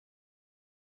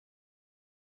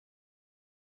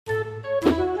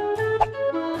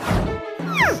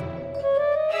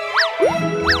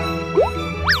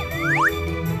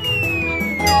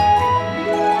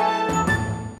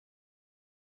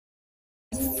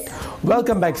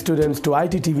Welcome back, students, to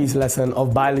iTTV's lesson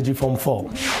of Biology Form 4.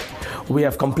 We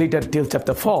have completed till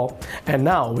chapter 4 and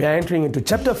now we are entering into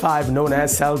chapter 5 known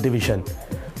as cell division.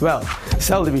 Well,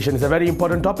 cell division is a very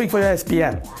important topic for your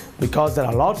SPM because there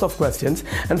are lots of questions,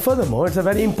 and furthermore it's a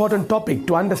very important topic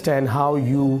to understand how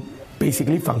you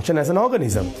basically function as an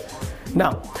organism.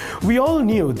 Now, we all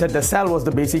knew that the cell was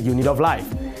the basic unit of life.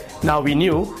 Now we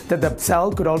knew that the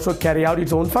cell could also carry out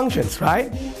its own functions,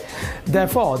 right?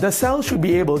 Therefore, the cell should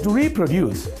be able to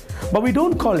reproduce. But we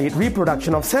don't call it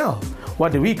reproduction of cell.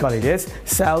 What do we call it is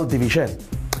cell division.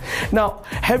 Now,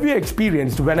 have you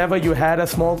experienced whenever you had a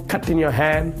small cut in your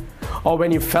hand or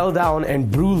when you fell down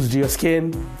and bruised your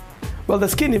skin? Well, the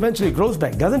skin eventually grows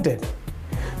back, doesn't it?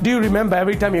 Do you remember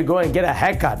every time you go and get a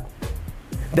haircut,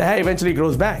 the hair eventually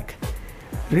grows back?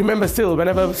 Remember still,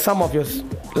 whenever some of you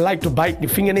like to bite your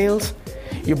fingernails,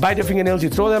 you bite your fingernails, you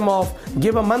throw them off,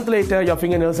 give a month later, your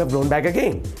fingernails have grown back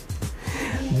again.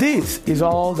 This is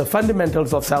all the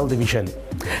fundamentals of cell division.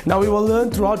 Now we will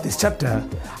learn throughout this chapter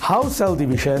how cell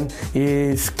division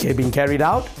is being carried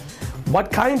out, what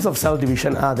kinds of cell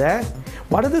division are there,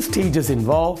 what are the stages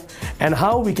involved, and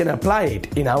how we can apply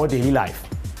it in our daily life.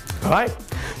 Alright,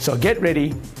 so get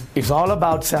ready. It's all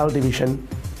about cell division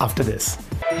after this.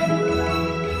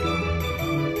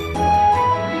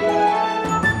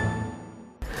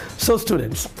 So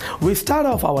students, we start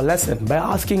off our lesson by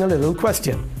asking a little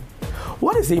question.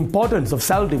 What is the importance of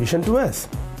cell division to us?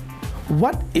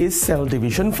 What is cell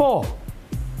division for?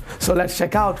 So let's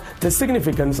check out the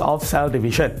significance of cell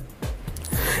division.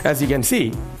 As you can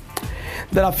see,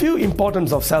 there are few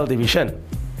importance of cell division.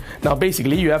 Now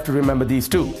basically you have to remember these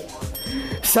two.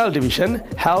 Cell division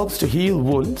helps to heal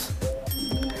wounds.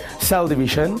 Cell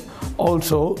division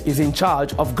also is in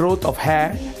charge of growth of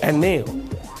hair and nail.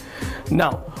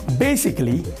 Now,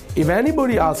 basically, if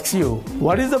anybody asks you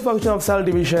what is the function of cell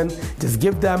division, just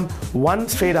give them one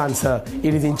straight answer.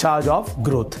 It is in charge of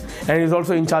growth, and it is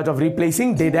also in charge of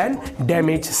replacing dead and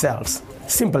damaged cells.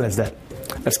 Simple as that.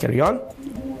 Let's carry on.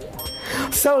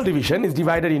 Cell division is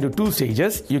divided into two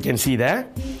stages. You can see there.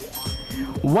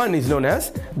 One is known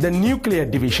as the nuclear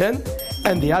division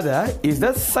and the other is the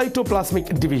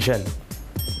cytoplasmic division.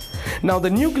 Now the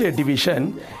nuclear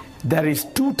division, there is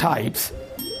two types,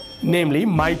 namely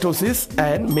mitosis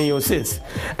and meiosis.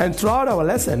 And throughout our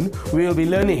lesson, we will be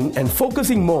learning and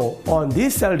focusing more on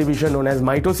this cell division known as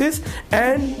mitosis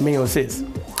and meiosis.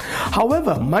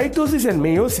 However, mitosis and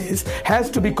meiosis has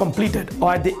to be completed,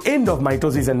 or at the end of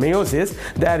mitosis and meiosis,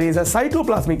 there is a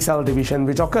cytoplasmic cell division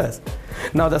which occurs.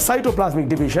 Now, the cytoplasmic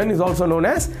division is also known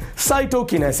as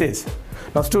cytokinesis.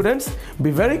 Now, students,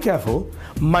 be very careful.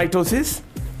 Mitosis,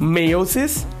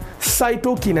 meiosis,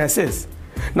 cytokinesis.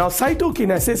 Now,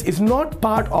 cytokinesis is not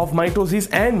part of mitosis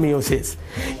and meiosis.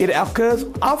 It occurs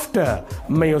after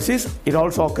meiosis. It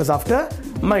also occurs after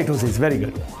mitosis. Very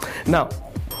good. Now,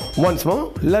 once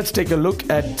more, let's take a look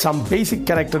at some basic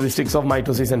characteristics of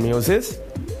mitosis and meiosis.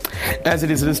 As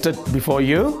it is listed before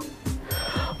you,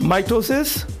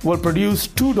 mitosis will produce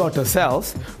two daughter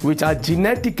cells which are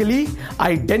genetically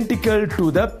identical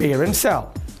to the parent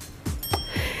cell.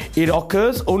 It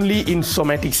occurs only in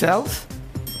somatic cells.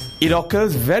 It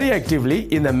occurs very actively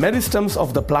in the meristems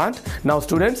of the plant. Now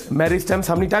students, meristems,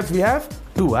 how many types we have?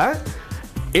 Two,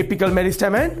 apical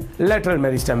meristem and lateral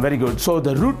meristem. Very good. So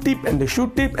the root tip and the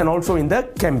shoot tip, and also in the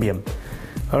cambium.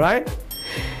 Alright.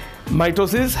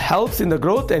 Mitosis helps in the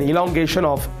growth and elongation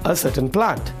of a certain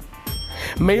plant.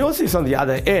 Meiosis, on the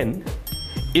other end,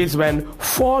 is when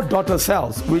four daughter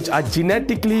cells which are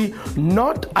genetically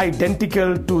not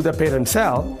identical to the parent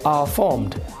cell are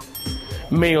formed.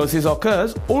 Meiosis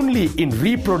occurs only in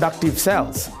reproductive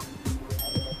cells,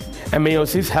 and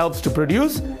meiosis helps to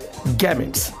produce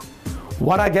gametes.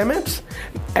 What are gametes?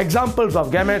 Examples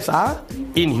of gametes are,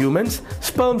 in humans,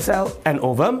 sperm cell and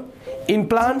ovum; in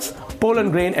plants,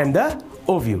 pollen grain and the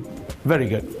ovule. Very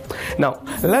good. Now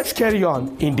let's carry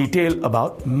on in detail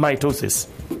about mitosis.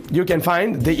 You can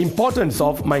find the importance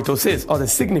of mitosis or the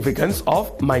significance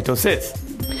of mitosis.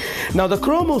 Now the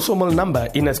chromosomal number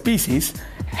in a species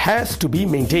has to be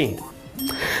maintained.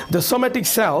 The somatic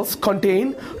cells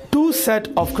contain two sets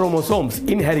of chromosomes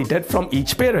inherited from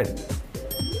each parent.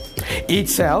 Each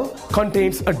cell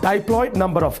contains a diploid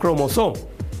number of chromosome,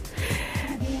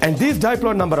 and this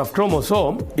diploid number of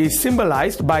chromosome is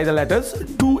symbolized by the letters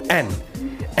 2n,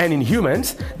 and in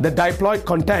humans the diploid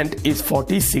content is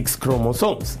 46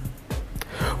 chromosomes.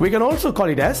 We can also call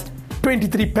it as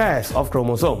 23 pairs of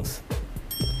chromosomes.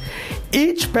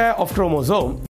 Each pair of chromosome